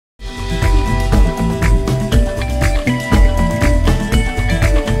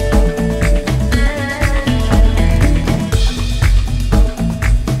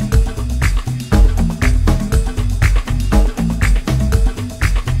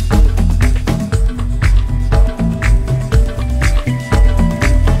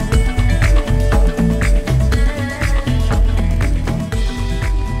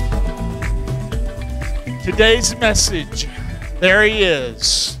Today's message, there he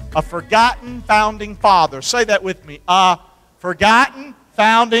is, a forgotten founding father. Say that with me, a forgotten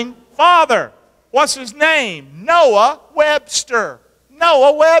founding father. What's his name? Noah Webster.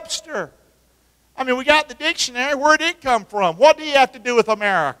 Noah Webster. I mean, we got the dictionary. Where did it come from? What do you have to do with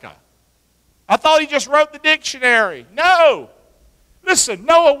America? I thought he just wrote the dictionary. No. Listen,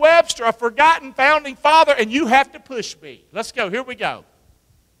 Noah Webster, a forgotten founding father, and you have to push me. Let's go. Here we go.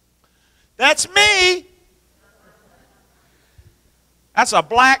 That's me. That's a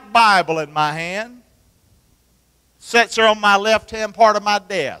black Bible in my hand. Sits there on my left-hand part of my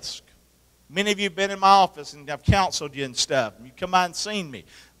desk. Many of you have been in my office and I've counseled you and stuff. You come by and seen me.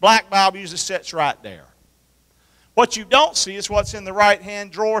 Black Bible usually sits right there. What you don't see is what's in the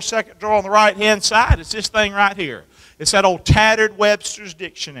right-hand drawer, second drawer on the right-hand side. It's this thing right here. It's that old tattered Webster's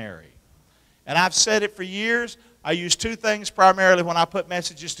Dictionary. And I've said it for years. I use two things primarily when I put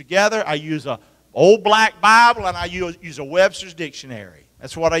messages together. I use an old black Bible and I use a Webster's Dictionary.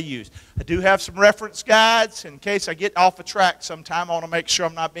 That's what I use. I do have some reference guides in case I get off a track sometime. I want to make sure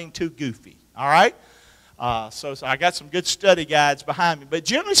I'm not being too goofy. All right? So I got some good study guides behind me. But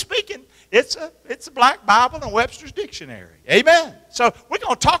generally speaking, it's a black Bible and Webster's Dictionary. Amen. So we're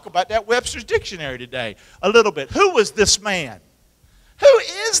going to talk about that Webster's Dictionary today a little bit. Who was this man? Who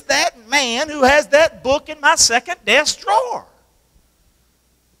is that man who has that book in my second desk drawer?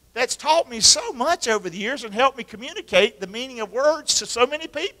 That's taught me so much over the years and helped me communicate the meaning of words to so many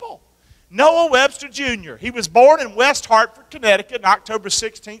people. Noah Webster Jr. He was born in West Hartford, Connecticut on October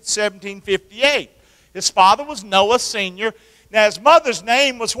 16, 1758. His father was Noah Sr. Now his mother's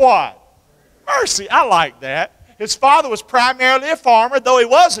name was what? Mercy. I like that. His father was primarily a farmer, though he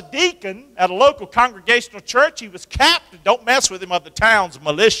was a deacon at a local congregational church. He was captain, don't mess with him, of the town's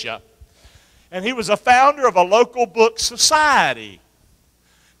militia. And he was a founder of a local book society.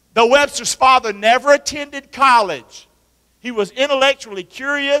 Though Webster's father never attended college, he was intellectually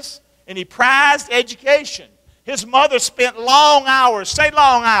curious and he prized education. His mother spent long hours, say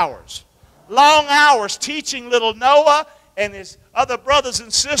long hours teaching little Noah and his other brothers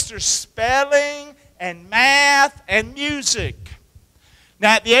and sisters spelling and math and music.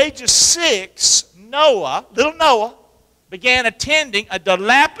 Now at the age of 6, little Noah, began attending a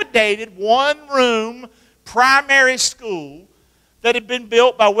dilapidated one-room primary school that had been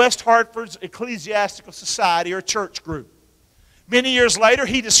built by West Hartford's Ecclesiastical Society or church group. Many years later,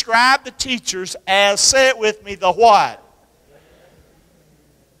 he described the teachers as, say it with me, the what?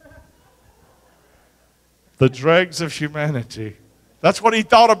 The dregs of humanity. That's what he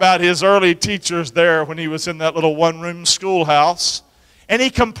thought about his early teachers there when he was in that little one-room schoolhouse. And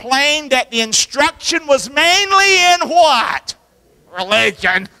he complained that the instruction was mainly in what?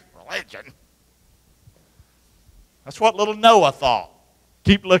 Religion. That's what little Noah thought.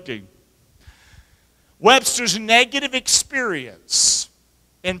 Keep looking. Webster's negative experience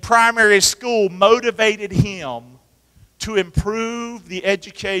in primary school motivated him to improve the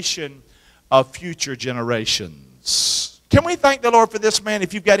education of future generations. Can we thank the Lord for this man?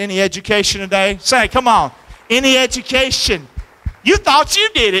 If you've got any education today, say, come on, any education. You thought you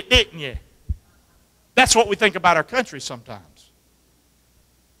did it, didn't you? That's what we think about our country sometimes.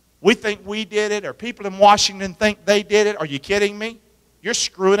 We think we did it, or people in Washington think they did it. Are you kidding me? You're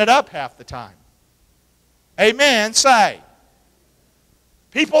screwing it up half the time. Amen, say.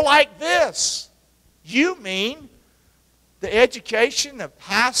 People like this. You mean the education of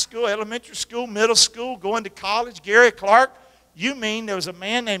high school, elementary school, middle school, going to college, Garry Clark? You mean there was a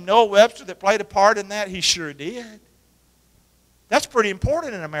man named Noah Webster that played a part in that? He sure did. That's pretty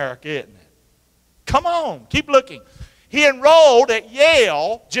important in America, isn't it? Come on, keep looking. He enrolled at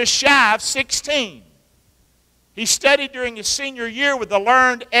Yale just shy of 16. He studied during his senior year with the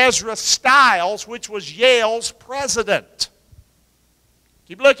learned Ezra Stiles, which was Yale's president.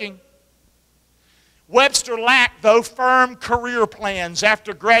 Keep looking. Webster lacked, though, firm career plans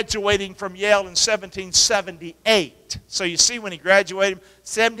after graduating from Yale in 1778. So you see when he graduated,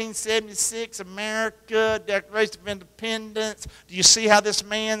 1776, America, Declaration of Independence. Do you see how this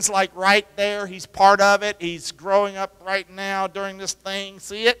man's like right there? He's part of it. He's growing up right now during this thing.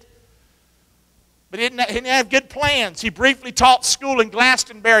 See it? But he didn't have good plans. He briefly taught school in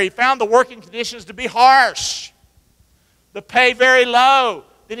Glastonbury. He found the working conditions to be harsh, the pay very low.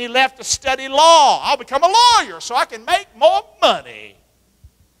 Then he left to study law. I'll become a lawyer so I can make more money.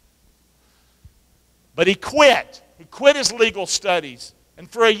 But he quit. He quit his legal studies. And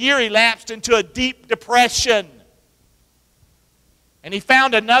for a year he lapsed into a deep depression. And he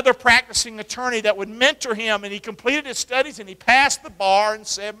found another practicing attorney that would mentor him. And he completed his studies and he passed the bar in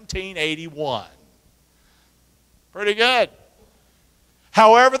 1781. Pretty good.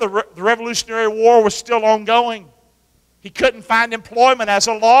 However, the Revolutionary War was still ongoing. He couldn't find employment as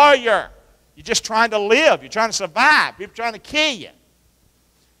a lawyer. You're just trying to live. You're trying to survive. People are trying to kill you.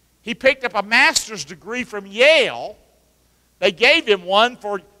 He picked up a master's degree from Yale. They gave him one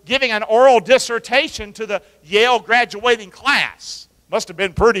for giving an oral dissertation to the Yale graduating class. Must have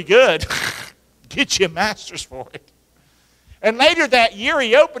been pretty good. Get you a master's for it. And later that year,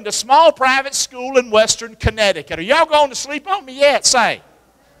 he opened a small private school in western Connecticut. Are y'all going to sleep on me yet? Say.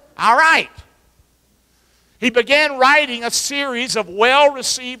 All right. He began writing a series of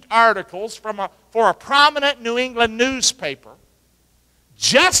well-received articles for a prominent New England newspaper,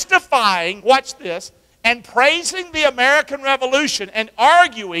 justifying, watch this, and praising the American Revolution and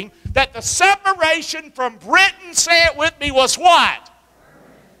arguing that the separation from Britain, say it with me, was what?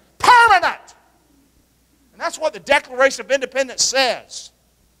 Permanent. And that's what the Declaration of Independence says.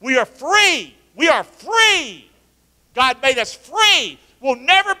 We are free. We are free. God made us free. We'll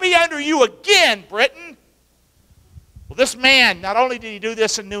never be under you again, Britain. Well, this man, not only did he do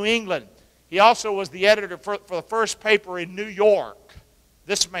this in New England, he also was the editor for the first paper in New York.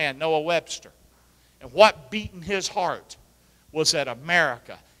 This man, Noah Webster. And what beat in his heart was that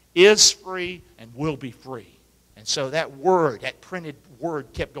America is free and will be free. And so that word, that printed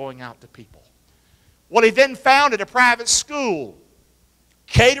word, kept going out to people. Well, he then founded a private school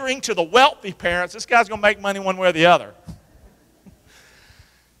catering to the wealthy parents. This guy's going to make money one way or the other.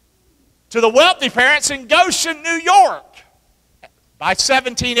 To the wealthy parents in Goshen, New York. By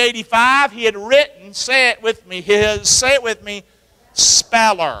 1785, he had written, say it with me,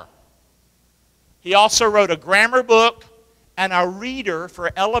 speller. He also wrote a grammar book and a reader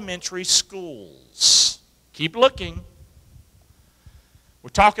for elementary schools. Keep looking. We're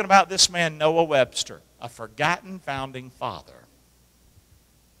talking about this man, Noah Webster, a forgotten founding father.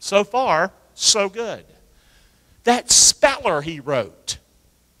 So far, so good. That speller he wrote.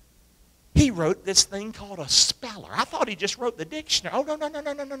 He wrote this thing called a speller. I thought he just wrote the dictionary. Oh,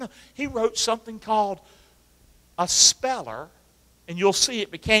 no. He wrote something called a speller, and you'll see it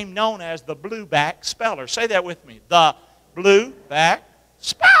became known as the blueback speller. Say that with me. The blueback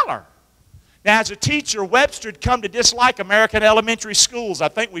speller. Now, as a teacher, Webster had come to dislike American elementary schools. I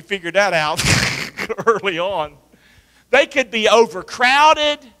think we figured that out early on. They could be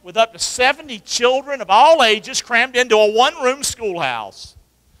overcrowded with up to 70 children of all ages crammed into a one-room schoolhouse.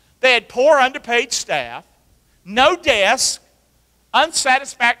 They had poor, underpaid staff, no desk,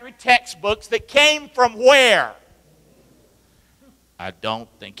 unsatisfactory textbooks that came from where? I don't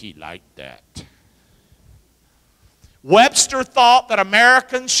think he liked that. Webster thought that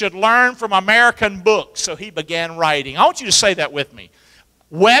Americans should learn from American books, so he began writing. I want you to say that with me.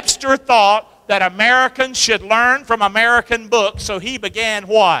 Webster thought that Americans should learn from American books, so he began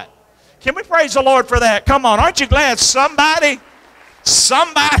what? Can we praise the Lord for that? Come on, aren't you glad somebody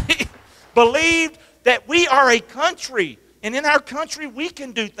believed that we are a country, and in our country we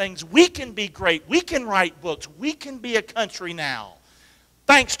can do things, we can be great, we can write books, we can be a country now.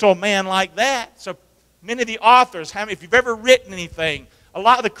 Thanks to a man like that. So many of the authors, if you've ever written anything, a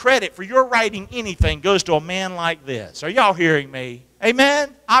lot of the credit for your writing anything goes to a man like this. Are y'all hearing me?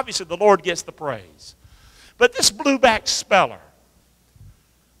 Amen? Obviously the Lord gets the praise. But this blueback speller,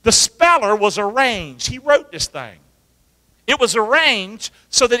 the speller was arranged. He wrote this thing. It was arranged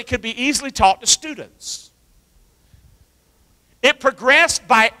so that it could be easily taught to students. It progressed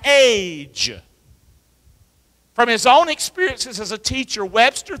by age. From his own experiences as a teacher,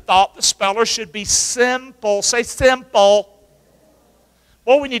 Webster thought the speller should be simple. Say simple.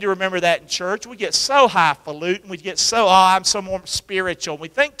 Well, we need to remember that in church. We get so highfalutin. We get so, I'm so more spiritual. We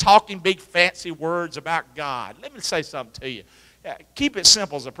think talking big fancy words about God. Let me say something to you. Keep it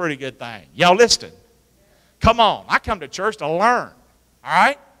simple is a pretty good thing. Y'all listen. Come on. I come to church to learn. All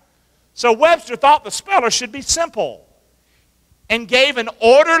right? So Webster thought the speller should be simple and gave an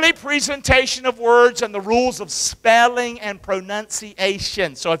orderly presentation of words and the rules of spelling and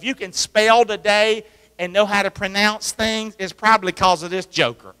pronunciation. So if you can spell today and know how to pronounce things, it's probably because of this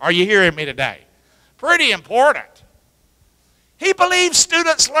joker. Are you hearing me today? Pretty important. He believed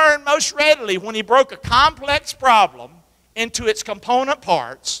students learn most readily when he broke a complex problem into its component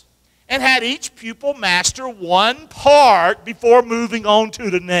parts and had each pupil master one part before moving on to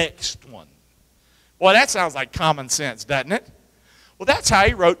the next one. Boy, that sounds like common sense, doesn't it? Well, that's how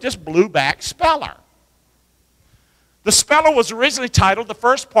he wrote this blueback speller. The speller was originally titled The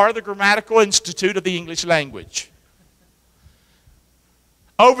First Part of the Grammatical Institute of the English Language.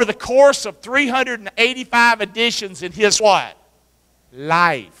 Over the course of 385 editions in his what?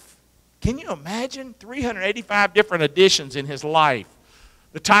 Life. Can you imagine 385 different editions in his life?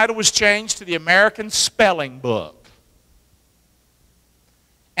 The title was changed to the American Spelling Book.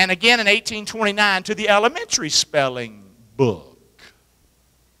 and again in 1829 to the elementary spelling book.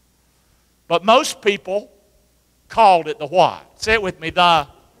 But most people called it the what? Say it with me, the...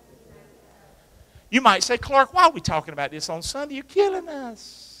 You might say, Clark, why are we talking about this on Sunday? You're killing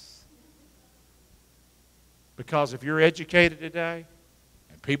us. Because if you're educated today,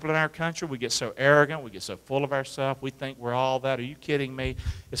 and people in our country, we get so arrogant, we get so full of ourselves, we think we're all that. Are you kidding me?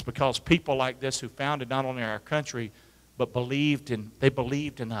 It's because people like this who founded not only our country, but they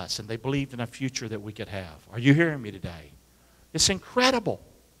believed in us, and they believed in a future that we could have. Are you hearing me today? It's incredible.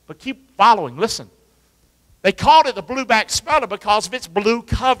 But keep following. Listen. They called it the blueback speller because of its blue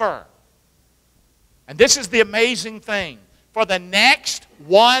cover. And this is the amazing thing. For the next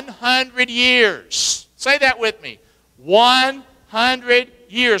 100 years, say that with me, 100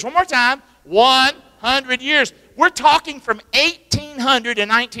 years. One more time, 100 years. We're talking from 1800 to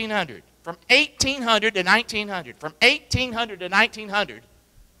 1900. From 1800 to 1900. From 1800 to 1900.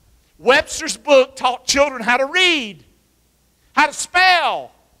 Webster's book taught children how to read, how to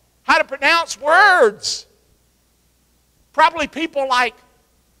spell, how to pronounce words. Probably people like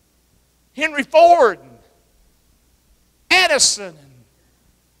Henry Ford and Edison and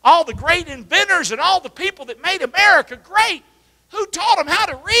all the great inventors and all the people that made America great. Who taught them how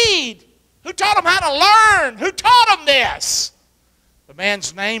to read? Who taught them how to learn? Who taught them this? The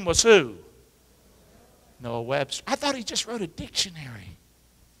man's name was who? Noah Webster. I thought he just wrote a dictionary.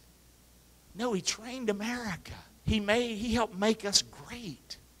 No, he trained America. He helped make us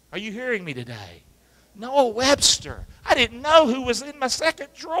great. Are you hearing me today? Noah Webster. I didn't know who was in my second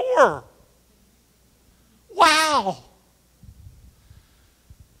drawer. Wow.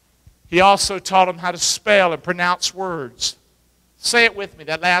 He also taught them how to spell and pronounce words. Say it with me,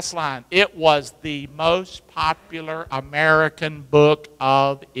 that last line. It was the most popular American book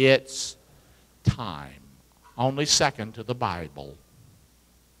of its time. Only second to the Bible.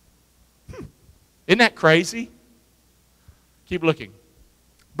 Isn't that crazy? Keep looking.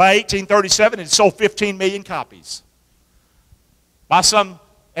 By 1837, it sold 15 million copies. By some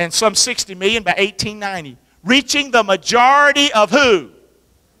 60 million by 1890. Reaching the majority of who?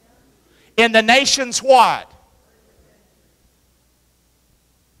 In the nation's what?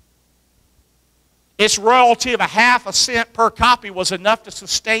 Its royalty of a half a cent per copy was enough to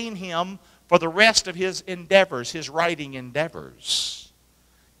sustain him for the rest of his endeavors, his writing endeavors.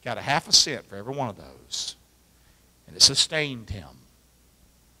 Got a half a cent for every one of those. And it sustained him.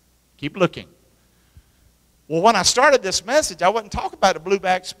 Keep looking. Well, when I started this message, I wasn't talking about a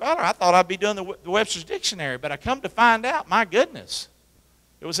blueback speller. I thought I'd be doing the Webster's Dictionary. But I come to find out, my goodness,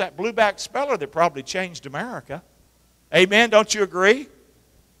 it was that blueback speller that probably changed America. Amen? Don't you agree?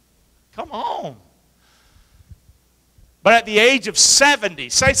 Come on. But at the age of 70,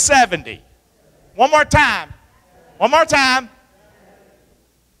 say 70. One more time. One more time.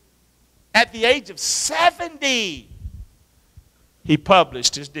 At the age of 70, he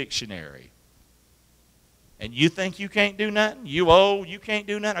published his dictionary. And you think you can't do nothing? You old, you can't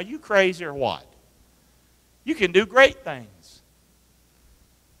do nothing? Are you crazy or what? You can do great things.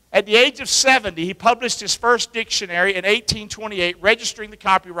 At the age of 70, he published his first dictionary in 1828, registering the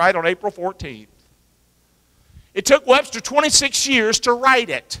copyright on April 14th. It took Webster 26 years to write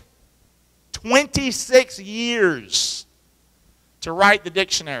it. 26 years to write the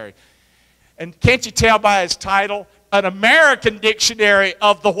dictionary. And can't you tell by his title? An American dictionary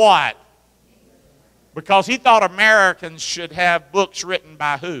of the what? Because he thought Americans should have books written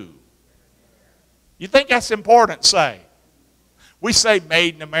by who? You think that's important, say? We say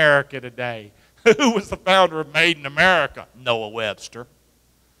Made in America today. Who was the founder of Made in America? Noah Webster.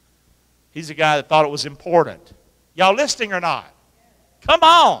 He's a guy that thought it was important. Y'all listening or not? Come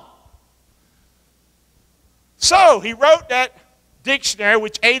on. So he wrote that dictionary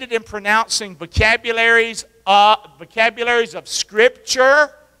which aided in pronouncing vocabularies of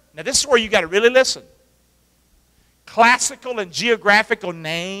Scripture. Now this is where you got to really listen. Classical and geographical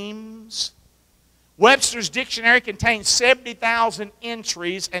names. Webster's dictionary contains 70,000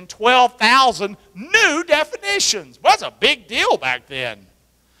 entries and 12,000 new definitions. Well, that's a big deal back then.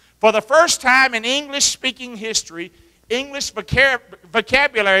 For the first time in English-speaking history, English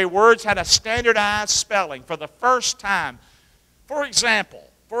vocabulary words had a standardized spelling. For the first time. For example,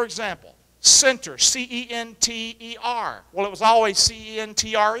 center, C-E-N-T-E-R. Well, it was always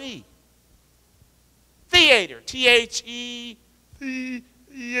C-E-N-T-R-E. Theater, T-H-E-A-T.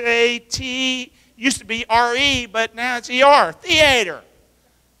 Used to be R-E, but now it's E-R. Theater.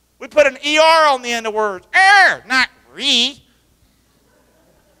 We put an E-R on the end of words. Not re.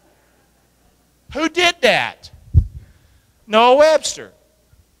 Who did that? Noah Webster.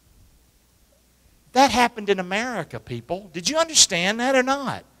 That happened in America, people. Did you understand that or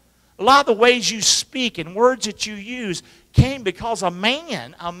not? A lot of the ways you speak and words that you use came because a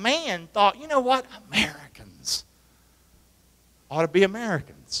man thought, you know what? Americans ought to be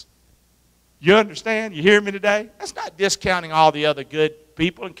Americans. You understand? You hear me today? That's not discounting all the other good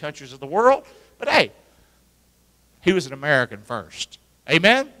people and countries of the world. But hey, he was an American first.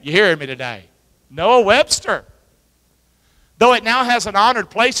 Amen? You hear me today? Noah Webster. Though it now has an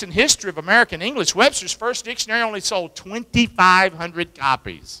honored place in history of American English, Webster's first dictionary only sold 2,500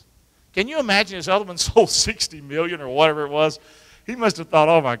 copies. Can you imagine his other one sold 60 million or whatever it was? He must have thought,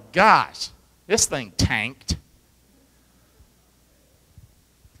 oh my gosh, this thing tanked.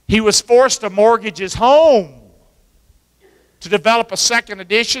 He was forced to mortgage his home to develop a second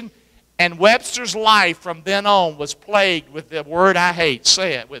edition, and Webster's life from then on was plagued with the word I hate.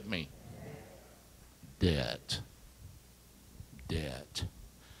 Say it with me. Debt. Debt.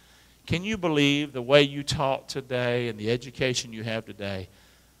 Can you believe the way you taught today and the education you have today?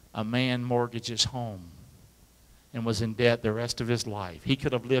 A man mortgaged his home and was in debt the rest of his life. He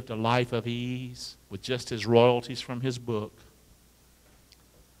could have lived a life of ease with just his royalties from his book,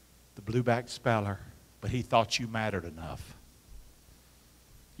 The Blueback Speller, but he thought you mattered enough.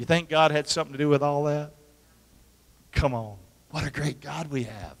 You think God had something to do with all that? Come on. What a great God we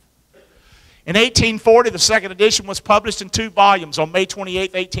have. In 1840, the second edition was published in 2 volumes. On May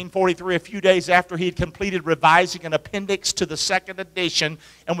 28, 1843, a few days after he had completed revising an appendix to the second edition,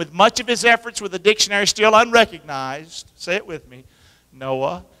 and with much of his efforts with the dictionary still unrecognized, say it with me,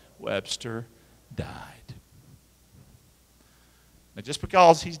 Noah Webster died. Now, just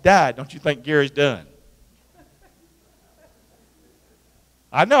because he's died, don't you think Gary's done?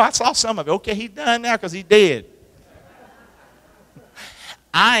 I know, I saw some of it. Okay, he's done now because he's dead.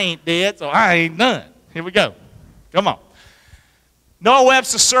 I ain't dead, so I ain't done. Here we go. Come on. Noah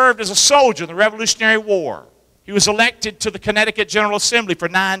Webster served as a soldier in the Revolutionary War. He was elected to the Connecticut General Assembly for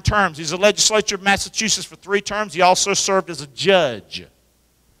 9 terms. He was in the legislature of Massachusetts for 3 terms. He also served as a judge.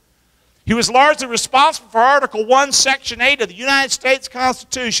 He was largely responsible for Article 1, Section 8 of the United States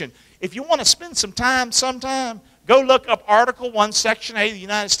Constitution. If you want to spend some time sometime, go look up Article 1, Section 8 of the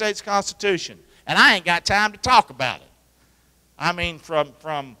United States Constitution. And I ain't got time to talk about it. I mean, from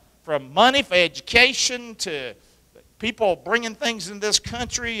money for education to people bringing things in this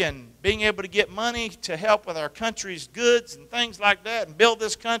country and being able to get money to help with our country's goods and things like that and build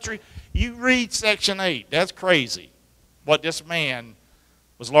this country. You read Section 8. That's crazy what this man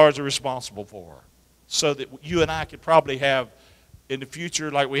was largely responsible for. So that you and I could probably have in the future,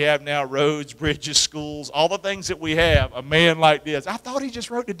 like we have now, roads, bridges, schools, all the things that we have, a man like this. I thought he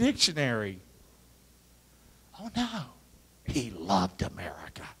just wrote the dictionary. Oh, no. He loved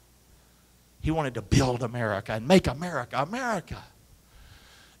America. He wanted to build America and make America America.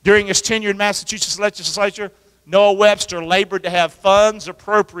 During his tenure in Massachusetts legislature, Noah Webster labored to have funds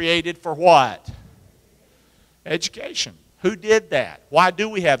appropriated for what? Education. Who did that? Why do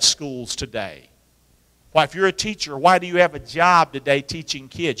we have schools today? Why, if you're a teacher, why do you have a job today teaching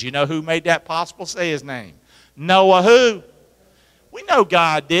kids? You know who made that possible? Say his name. Noah who? We know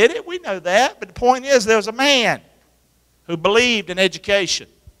God did it. We know that. But the point is, there was a man who believed in education.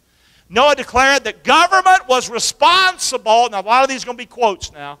 Noah declared that government was responsible. Now, a lot of these are going to be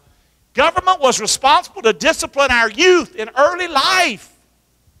quotes now. Government was responsible to discipline our youth in early life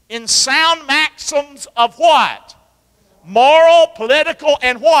in sound maxims of what? Moral, political,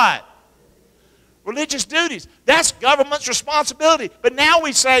 and what? Religious duties. That's government's responsibility. But now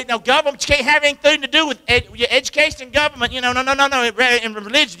we say, no, government can't have anything to do with education and government. You know, no. In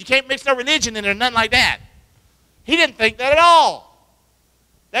religion, you can't mix no religion in there, nothing like that. He didn't think that at all.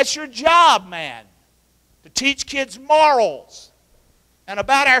 That's your job, man, to teach kids morals and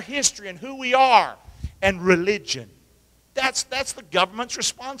about our history and who we are and religion. That's the government's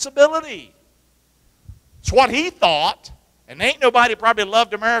responsibility. It's what he thought, and ain't nobody probably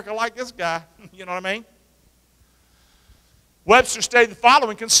loved America like this guy. You know what I mean? Webster stated the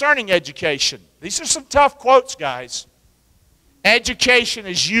following concerning education. These are some tough quotes, guys. Education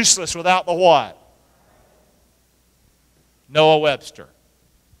is useless without the what? Noah Webster.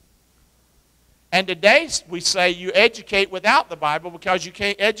 And today we say you educate without the Bible because you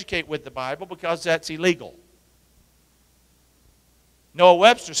can't educate with the Bible because that's illegal. Noah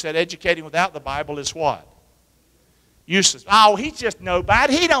Webster said educating without the Bible is what? Useless. Oh, he's just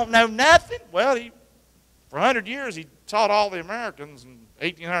nobody. He don't know nothing. Well, for 100 years he taught all the Americans. In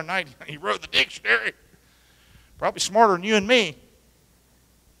 1890 he wrote the dictionary. Probably smarter than you and me.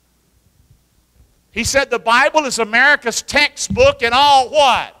 He said the Bible is America's textbook in all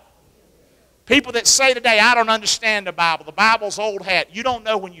what? People that say today, I don't understand the Bible. The Bible's old hat. You don't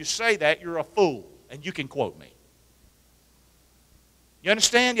know when you say that, you're a fool. And you can quote me. You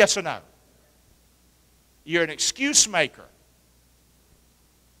understand? Yes or no? You're an excuse maker.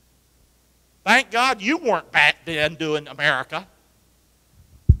 Thank God you weren't back then doing America.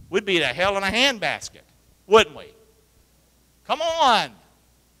 We'd be to hell in a handbasket, wouldn't we? Come on.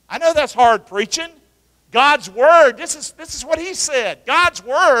 I know that's hard preaching. God's Word, this is what He said. God's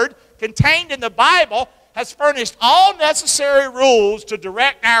Word contained in the Bible has furnished all necessary rules to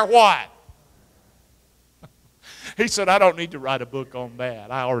direct our what? He said, I don't need to write a book on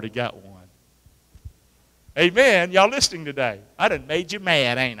that. I already got one. Amen. Y'all listening today? I done made you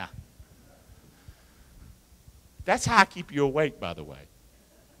mad, ain't I? That's how I keep you awake, by the way.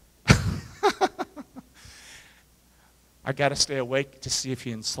 I got to stay awake to see if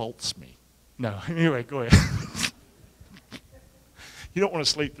he insults me. No, anyway, go ahead. You don't want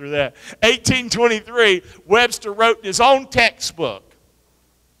to sleep through that. 1823, Webster wrote in his own textbook,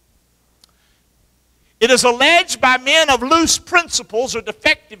 it is alleged by men of loose principles or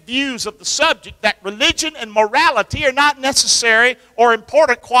defective views of the subject that religion and morality are not necessary or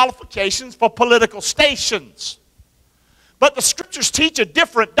important qualifications for political stations. But the Scriptures teach a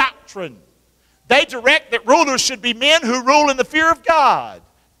different doctrine. They direct that rulers should be men who rule in the fear of God,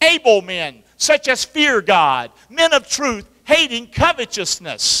 able men, such as fear God, men of truth, hating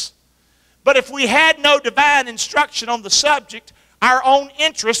covetousness. But if we had no divine instruction on the subject, our own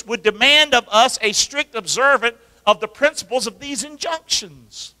interest would demand of us a strict observance of the principles of these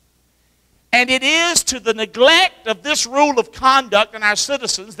injunctions. And it is to the neglect of this rule of conduct in our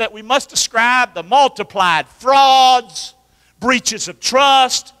citizens that we must ascribe the multiplied frauds, breaches of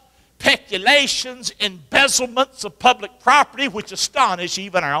trust, peculations, embezzlements of public property which astonish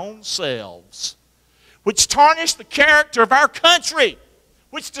even our own selves, which tarnish the character of our country,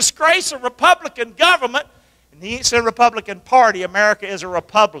 which disgrace a Republican government. And he ain't said Republican Party. America is a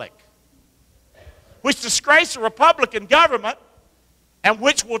republic. Which disgrace a Republican government and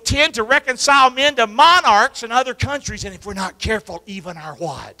which will tend to reconcile men to monarchs in other countries. And if we're not careful, even our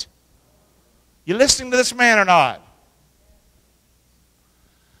what? You listening to this man or not?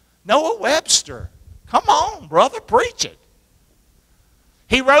 Noah Webster. Come on, brother, preach it.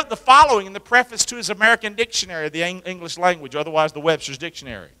 He wrote the following in the preface to his American Dictionary of the English language, otherwise the Webster's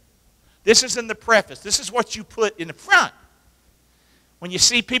Dictionary. This is in the preface. This is what you put in the front. When you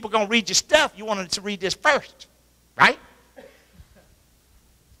see people going to read your stuff, you want them to read this first, right?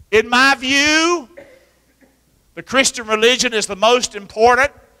 In my view, the Christian religion is the most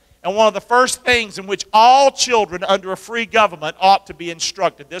important and one of the first things in which all children under a free government ought to be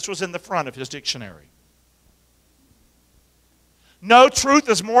instructed. This was in the front of his dictionary. No truth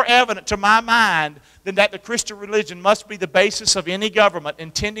is more evident to my mind than that the Christian religion must be the basis of any government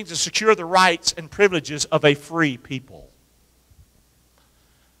intending to secure the rights and privileges of a free people.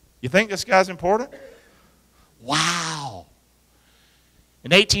 You think this guy's important? Wow. In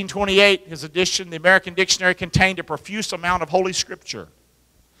 1828, his edition, the American Dictionary, contained a profuse amount of Holy Scripture.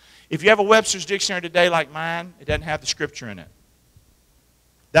 If you have a Webster's Dictionary today like mine, it doesn't have the Scripture in it.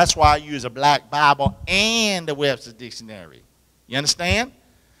 That's why I use a black Bible and a Webster's Dictionary. You understand?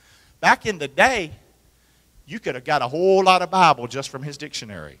 Back in the day, you could have got a whole lot of Bible just from his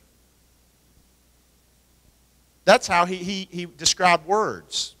dictionary. That's how he described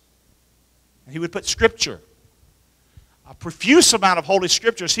words. And he would put Scripture. A profuse amount of Holy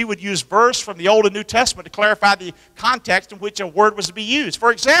Scriptures. He would use verse from the Old and New Testament to clarify the context in which a word was to be used.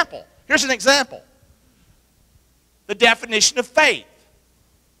 For example, here's an example. The definition of faith,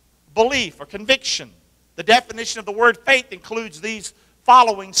 belief, or conviction. The definition of the word faith includes these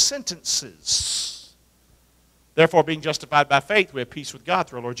following sentences. Therefore, being justified by faith, we have peace with God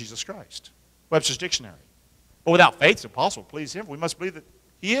through our Lord Jesus Christ. Webster's Dictionary. But without faith, it's impossible to please Him. We must believe that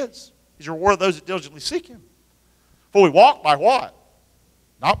He is. He's a reward of those that diligently seek Him. For we walk by what?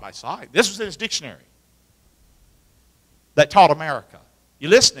 Not by sight. This was in his dictionary that taught America. You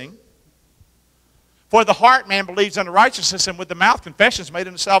listening? For the heart man believes unto righteousness, and with the mouth confession is made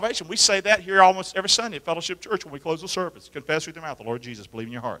unto salvation. We say that here almost every Sunday at Fellowship Church when we close the service. Confess with your mouth the Lord Jesus, believe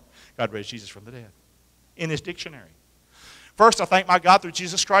in your heart. God raised Jesus from the dead. In his dictionary. First, I thank my God through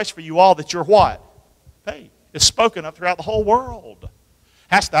Jesus Christ for you all that your what? Faith is spoken of throughout the whole world.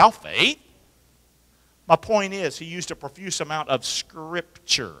 Hast thou faith? My point is, he used a profuse amount of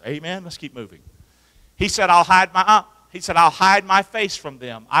Scripture. Amen? Let's keep moving. He said, I'll hide my face from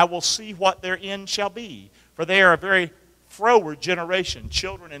them. I will see what their end shall be. For they are a very froward generation,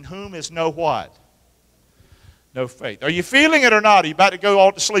 children in whom is no what? No faith. Are you feeling it or not? Are you about to go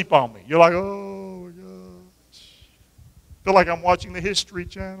all to sleep on me? You're like, oh my gosh. Feel like I'm watching the History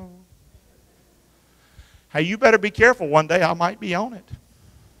Channel. Hey, you better be careful. One day I might be on it.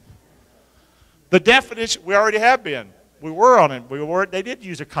 The definition, we already have been. We were on it. They did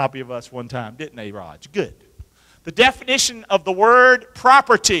use a copy of us one time, didn't they, Raj? Good. The definition of the word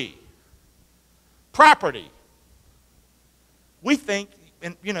property. Property. We think,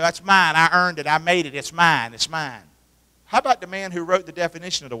 that's mine. I earned it. I made it. It's mine. It's mine. How about the man who wrote the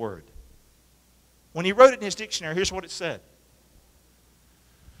definition of the word? When he wrote it in his dictionary, here's what it said.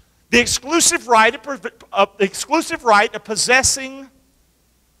 The exclusive right of possessing,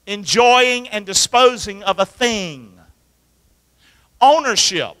 enjoying, and disposing of a thing.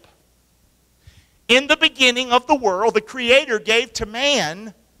 Ownership. In the beginning of the world, the Creator gave to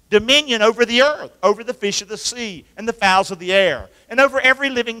man dominion over the earth, over the fish of the sea, and the fowls of the air, and over every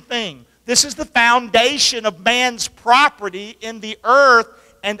living thing. This is the foundation of man's property in the earth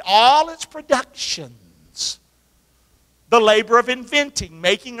and all its productions. The labor of inventing,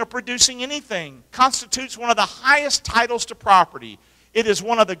 making, or producing anything constitutes one of the highest titles to property. It is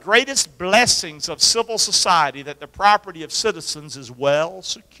one of the greatest blessings of civil society that the property of citizens is well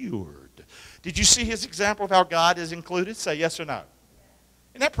secured. Did you see his example of how God is included? Say yes or no.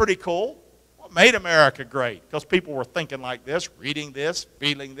 Isn't that pretty cool? What made America great? Because people were thinking like this, reading this,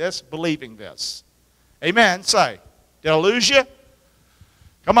 feeling this, believing this. Amen. Say, did I lose you?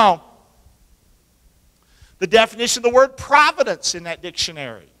 Come on. The definition of the word providence in that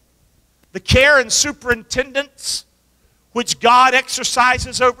dictionary. The care and superintendence which God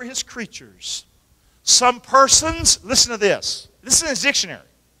exercises over his creatures. Some persons, listen to this. This is in his dictionary.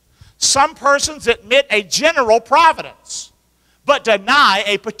 Some persons admit a general providence, but deny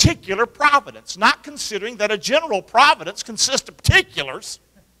a particular providence, not considering that a general providence consists of particulars.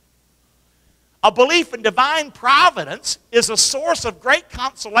 A belief in divine providence is a source of great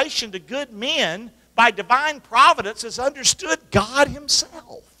consolation to good men. By divine providence is understood God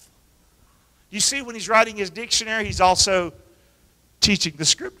himself. You see, when he's writing his dictionary, he's also teaching the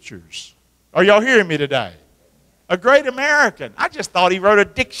scriptures. Are y'all hearing me today? A great American. I just thought he wrote a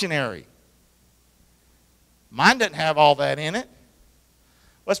dictionary. Mine doesn't have all that in it.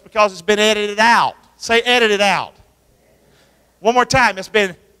 Well, it's because it's been edited out. Say edited out. One more time. It's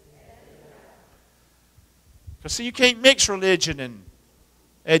been. Because see, you can't mix religion and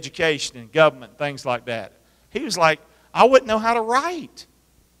education and government, things like that. He was like, I wouldn't know how to write.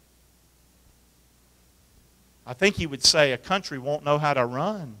 I think he would say a country won't know how to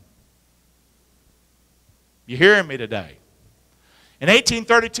run. You hearing me today? In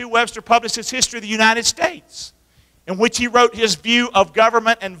 1832, Webster published his History of the United States, in which he wrote his view of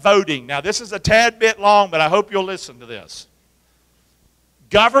government and voting. Now, this is a tad bit long, but I hope you'll listen to this.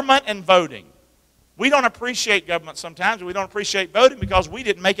 Government and voting. We don't appreciate government sometimes. We don't appreciate voting because we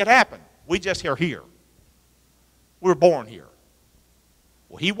didn't make it happen. We just are here. We were born here.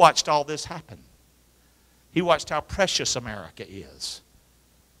 Well, he watched all this happen. He watched how precious America is.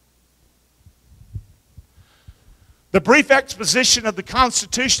 The brief exposition of the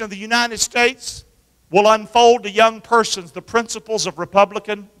Constitution of the United States will unfold to young persons the principles of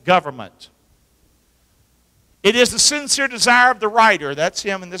Republican government. It is the sincere desire of the writer, that's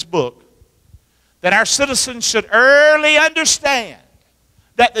him in this book, that our citizens should early understand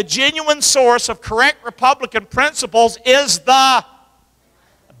that the genuine source of correct Republican principles is the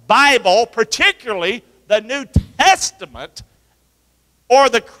Bible, particularly the New Testament or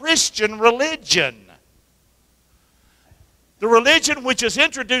the Christian religion. The religion which has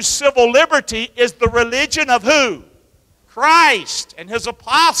introduced civil liberty is the religion of who? Christ and his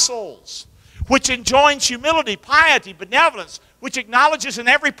apostles, which enjoins humility, piety, benevolence, which acknowledges in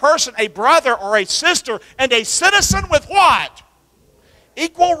every person a brother or a sister and a citizen with what?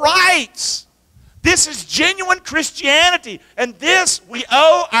 Equal rights. This is genuine Christianity, and this we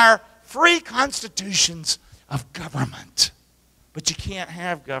owe our free constitutions of government. But you can't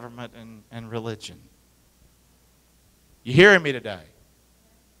have government and religion. You hearing me today?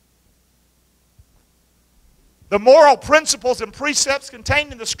 The moral principles and precepts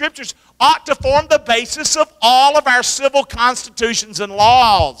contained in the Scriptures ought to form the basis of all of our civil constitutions and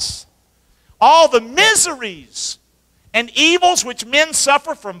laws. All the miseries and evils which men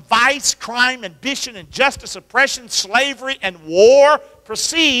suffer from vice, crime, ambition, injustice, oppression, slavery, and war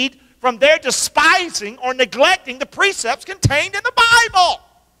proceed from their despising or neglecting the precepts contained in the Bible.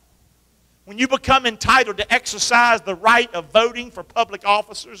 When you become entitled to exercise the right of voting for public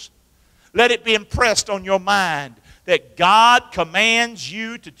officers, let it be impressed on your mind that God commands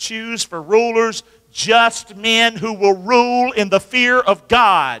you to choose for rulers just men who will rule in the fear of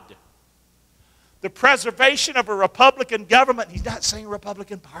God. The preservation of a Republican government, he's not saying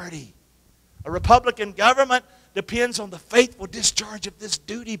Republican Party. A Republican government depends on the faithful discharge of this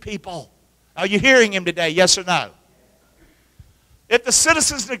duty, people. Are you hearing him today, yes or no? If the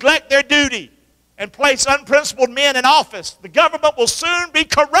citizens neglect their duty and place unprincipled men in office, the government will soon be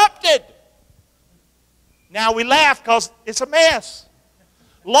corrupted. Now we laugh because it's a mess.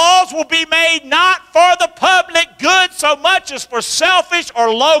 Laws will be made not for the public good so much as for selfish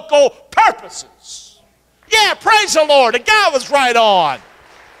or local purposes. Yeah, praise the Lord. The guy was right on.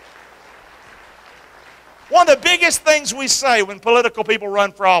 One of the biggest things we say when political people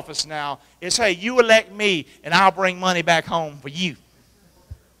run for office now is, hey, you elect me and I'll bring money back home for you.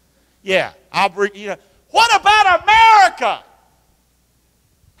 Yeah, I'll bring, What about America?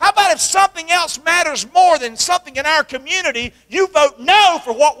 How about if something else matters more than something in our community, you vote no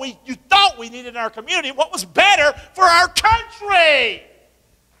for what you thought we needed in our community, what was better for our country?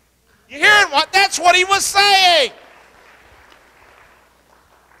 You hearing what? That's what he was saying.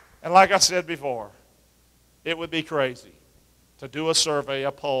 And like I said before, it would be crazy to do a survey,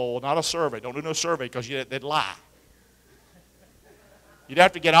 a poll, not a survey. Don't do no survey because they'd lie. You'd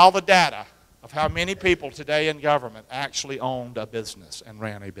have to get all the data of how many people today in government actually owned a business and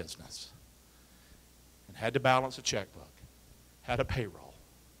ran a business and had to balance a checkbook, had a payroll,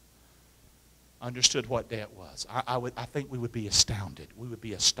 understood what debt was. I think we would be astounded. We would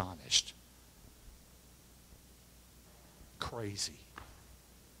be astonished. Crazy.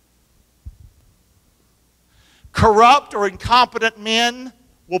 Corrupt or incompetent men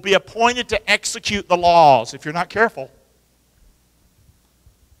will be appointed to execute the laws if you're not careful.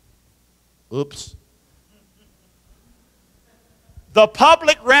 Oops. The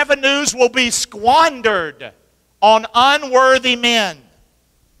public revenues will be squandered on unworthy men.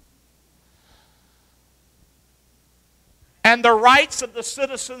 And the rights of the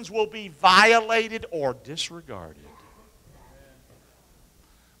citizens will be violated or disregarded.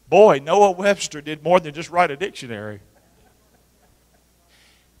 Boy, Noah Webster did more than just write a dictionary.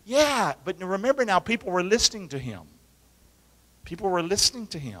 Yeah, but remember now, people were listening to him. People were listening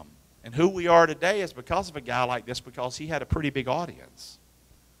to him. And who we are today is because of a guy like this, because he had a pretty big audience.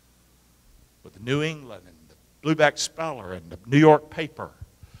 With the New England and the Blueback Speller and the New York paper.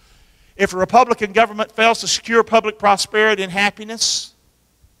 If a Republican government fails to secure public prosperity and happiness,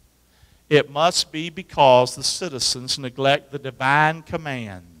 it must be because the citizens neglect the divine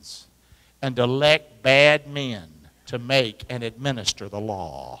commands and elect bad men to make and administer the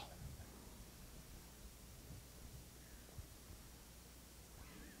law.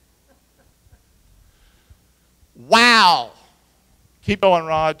 Wow. Keep going,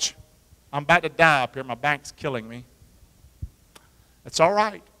 Raj. I'm about to die up here. My back's killing me. It's all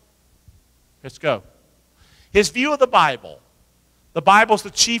right. Let's go. His view of the Bible. The Bible's the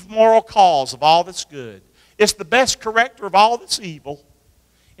chief moral cause of all that's good. It's the best corrector of all that's evil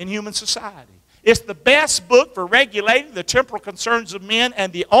in human society. It's the best book for regulating the temporal concerns of men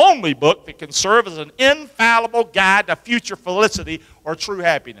and the only book that can serve as an infallible guide to future felicity or true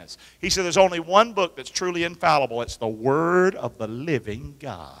happiness. He said there's only one book that's truly infallible. It's the Word of the living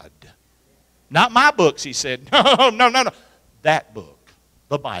God. Not my books, he said. No. That book,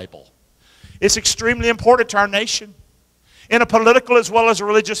 the Bible. It's extremely important to our nation in a political as well as a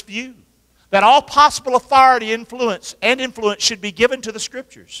religious view that all possible authority, influence should be given to the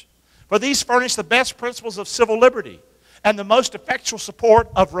Scriptures. For these furnish the best principles of civil liberty and the most effectual support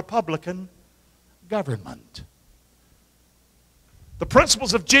of Republican government. The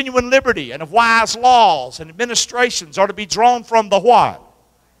principles of genuine liberty and of wise laws and administrations are to be drawn from the what?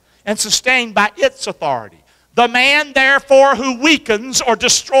 And sustained by its authority. The man, therefore, who weakens or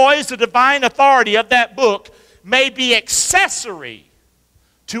destroys the divine authority of that book may be accessory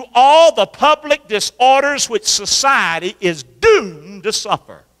to all the public disorders which society is doomed to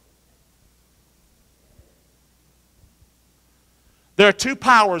suffer. There are two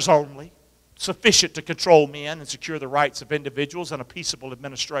powers only sufficient to control men and secure the rights of individuals and a peaceable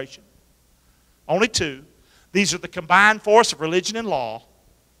administration. Only two. These are the combined force of religion and law,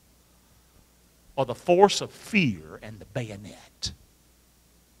 or the force of fear and the bayonet.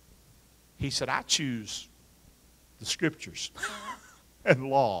 He said, I choose the Scriptures and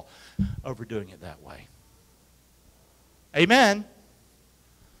law over doing it that way. Amen.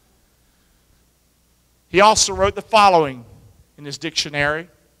 He also wrote the following in his dictionary.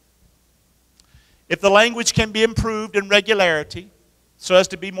 If the language can be improved in regularity so as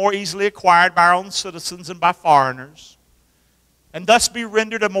to be more easily acquired by our own citizens and by foreigners, and thus be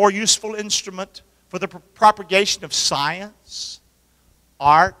rendered a more useful instrument for the propagation of science,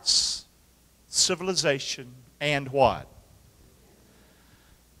 arts, civilization, and what?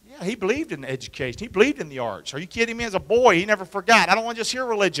 Yeah, he believed in education. He believed in the arts. Are you kidding me? As a boy, he never forgot. I don't want to just hear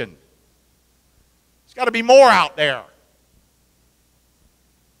religion. There's got to be more out there.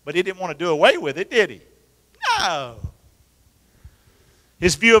 But he didn't want to do away with it, did he? No.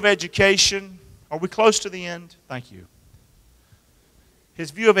 His view of education Are we close to the end? Thank you. His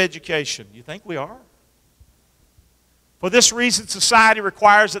view of education. You think we are? For this reason, society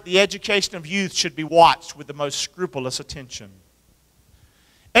requires that the education of youth should be watched with the most scrupulous attention.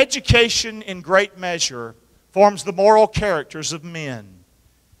 Education, in great measure, forms the moral characters of men.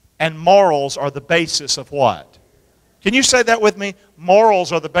 And morals are the basis of what? Can you say that with me?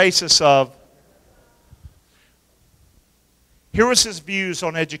 Morals are the basis of... Here was his views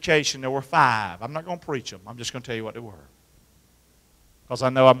on education. There were 5. I'm not going to preach them. I'm just going to tell you what they were. Because I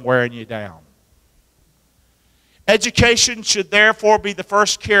know I'm wearing you down. Education should therefore be the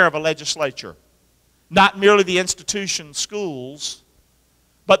first care of a legislature. Not merely the institution, schools,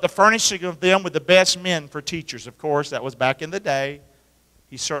 but the furnishing of them with the best men for teachers. Of course, that was back in the day.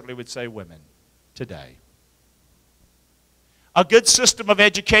 He certainly would say women today. A good system of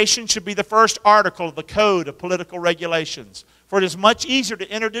education should be the first article of the Code of Political Regulations. For it is much easier to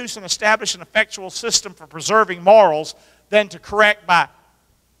introduce and establish an effectual system for preserving morals than to correct by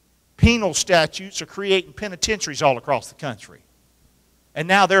penal statutes or creating penitentiaries all across the country. And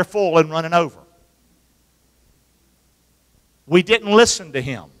now they're full and running over. We didn't listen to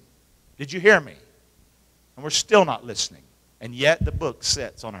him. Did you hear me? And we're still not listening. And yet the book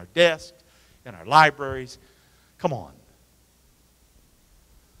sits on our desks, in our libraries. Come on.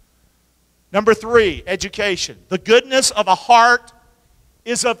 Number 3, education. The goodness of a heart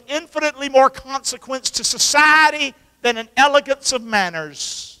is of infinitely more consequence to society than an elegance of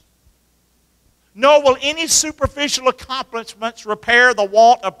manners. Nor will any superficial accomplishments repair the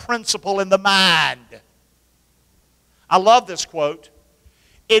want of principle in the mind. I love this quote.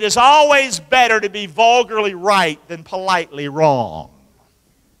 It is always better to be vulgarly right than politely wrong.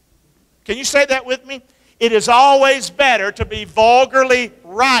 Can you say that with me? It is always better to be vulgarly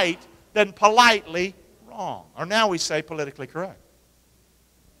right than politely wrong. Or now we say politically correct.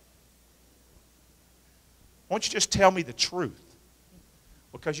 Why don't you just tell me the truth?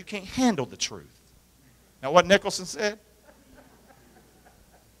 Because you can't handle the truth. Now what Nicholson said?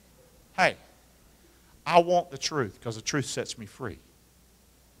 Hey, I want the truth because the truth sets me free.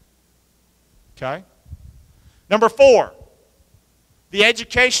 Okay? Number 4, the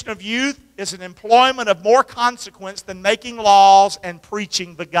education of youth is an employment of more consequence than making laws and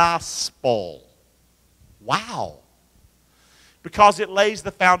preaching the gospel. Wow. Because it lays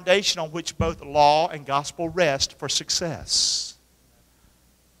the foundation on which both law and gospel rest for success.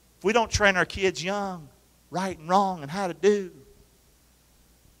 If we don't train our kids young, right and wrong, and how to do,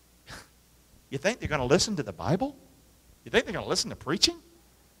 you think they're going to listen to the Bible? You think they're going to listen to preaching?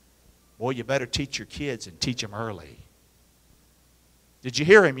 Boy, you better teach your kids and teach them early. Did you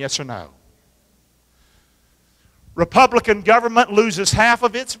hear him, yes or no? Republican government loses half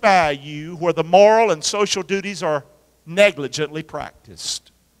of its value where the moral and social duties are negligently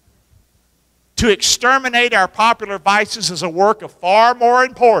practiced. To exterminate our popular vices is a work of far more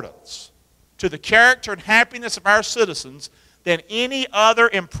importance to the character and happiness of our citizens than any other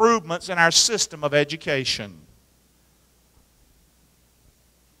improvements in our system of education.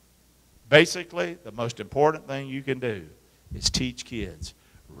 Basically, the most important thing you can do is teach kids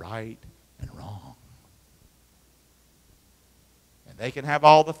right and wrong. And they can have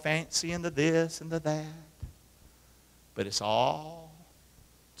all the fancy and the this and the that, but it's all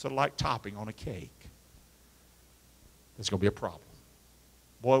sort of like topping on a cake. There's going to be a problem.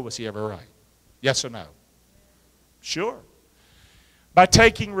 Boy, was he ever right. Yes or no? Sure. By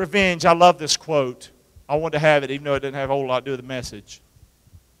taking revenge, I love this quote. I wanted to have it even though it didn't have a whole lot to do with the message.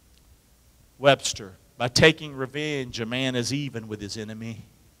 Webster, by taking revenge, a man is even with his enemy.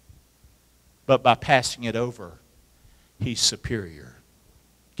 But by passing it over, he's superior.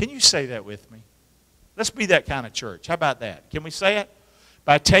 Can you say that with me? Let's be that kind of church. How about that? Can we say it?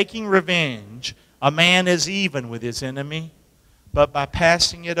 By taking revenge, a man is even with his enemy. But by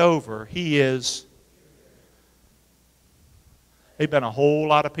passing it over, he is... There have been a whole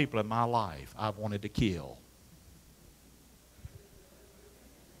lot of people in my life I've wanted to kill.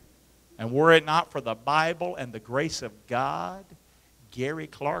 And were it not for the Bible and the grace of God, Garry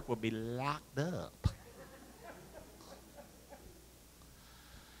Clark would be locked up.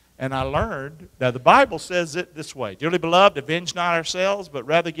 And I learned that the Bible says it this way. Dearly beloved, avenge not ourselves, but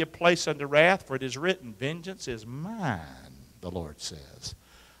rather give place unto wrath, for it is written, vengeance is mine, the Lord says.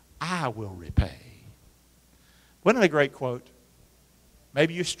 I will repay. Wasn't it a great quote?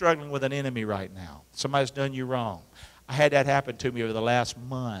 Maybe you're struggling with an enemy right now. Somebody's done you wrong. I had that happen to me over the last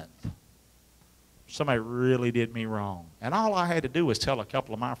month. Somebody really did me wrong. And all I had to do was tell a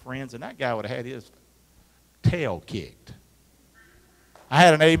couple of my friends, and that guy would have had his tail kicked. I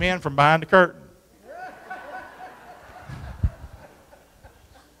had an amen from behind the curtain.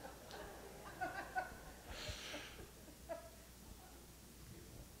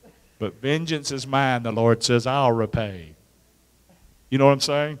 Vengeance is mine, the Lord says, I'll repay. You know what I'm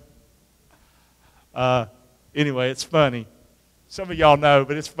saying? Anyway, it's funny. Some of y'all know,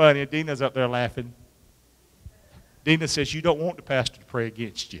 but it's funny. Dina's up there laughing. Dina says, you don't want the pastor to pray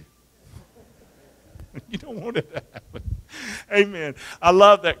against you. You don't want it to happen. Amen. I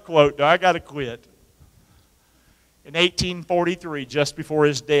love that quote. Now, I got to quit. In 1843, just before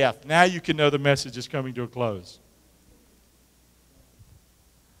his death, now you can know the message is coming to a close.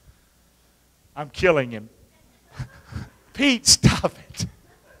 I'm killing him. Pete, stop it.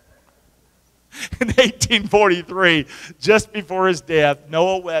 In 1843, just before his death,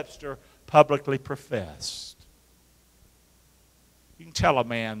 Noah Webster publicly professed. You can tell a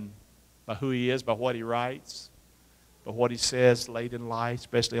man by who he is, by what he writes, by what he says late in life,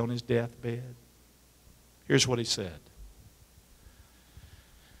 especially on his deathbed. Here's what he said.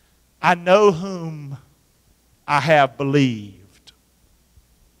 I know whom I have believed,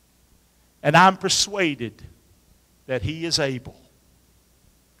 and I'm persuaded that he is able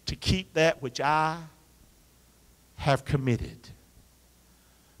to keep that which I have committed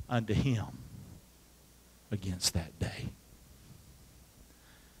unto him against that day.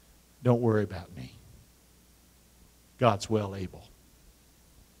 Don't worry about me. God's well able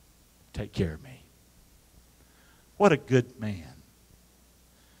to take care of me. What a good man,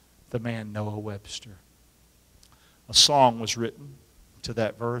 the man Noah Webster. A song was written to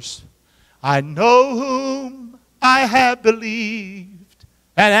that verse. I know whom I have believed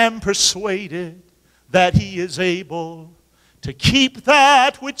and am persuaded that he is able to keep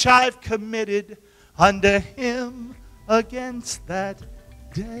that which I've committed unto him against that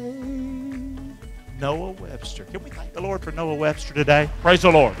day. Noah Webster. Can we thank the Lord for Noah Webster today? Praise the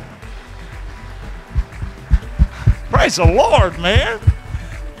Lord. Praise the Lord, man.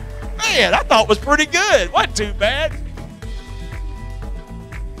 Man, I thought it was pretty good. Wasn't too bad.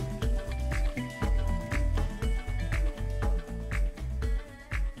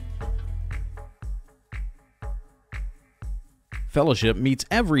 Fellowship meets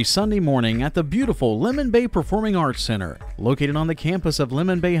every Sunday morning at the beautiful Lemon Bay Performing Arts Center, located on the campus of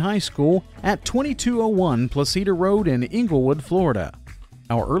Lemon Bay High School at 2201 Placida Road in Inglewood, Florida.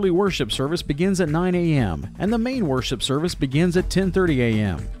 Our early worship service begins at 9 a.m. and the main worship service begins at 10:30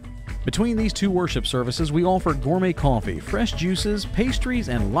 a.m. Between these two worship services, we offer gourmet coffee, fresh juices, pastries,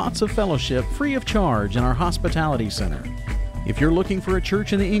 and lots of fellowship free of charge in our hospitality center. If you're looking for a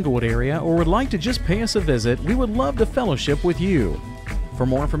church in the Inglewood area or would like to just pay us a visit, we would love to fellowship with you. For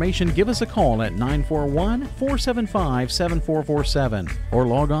more information, give us a call at 941-475-7447 or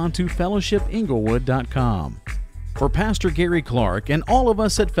log on to fellowshipinglewood.com. For Pastor Garry Clark and all of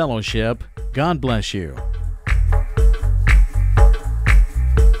us at Fellowship, God bless you.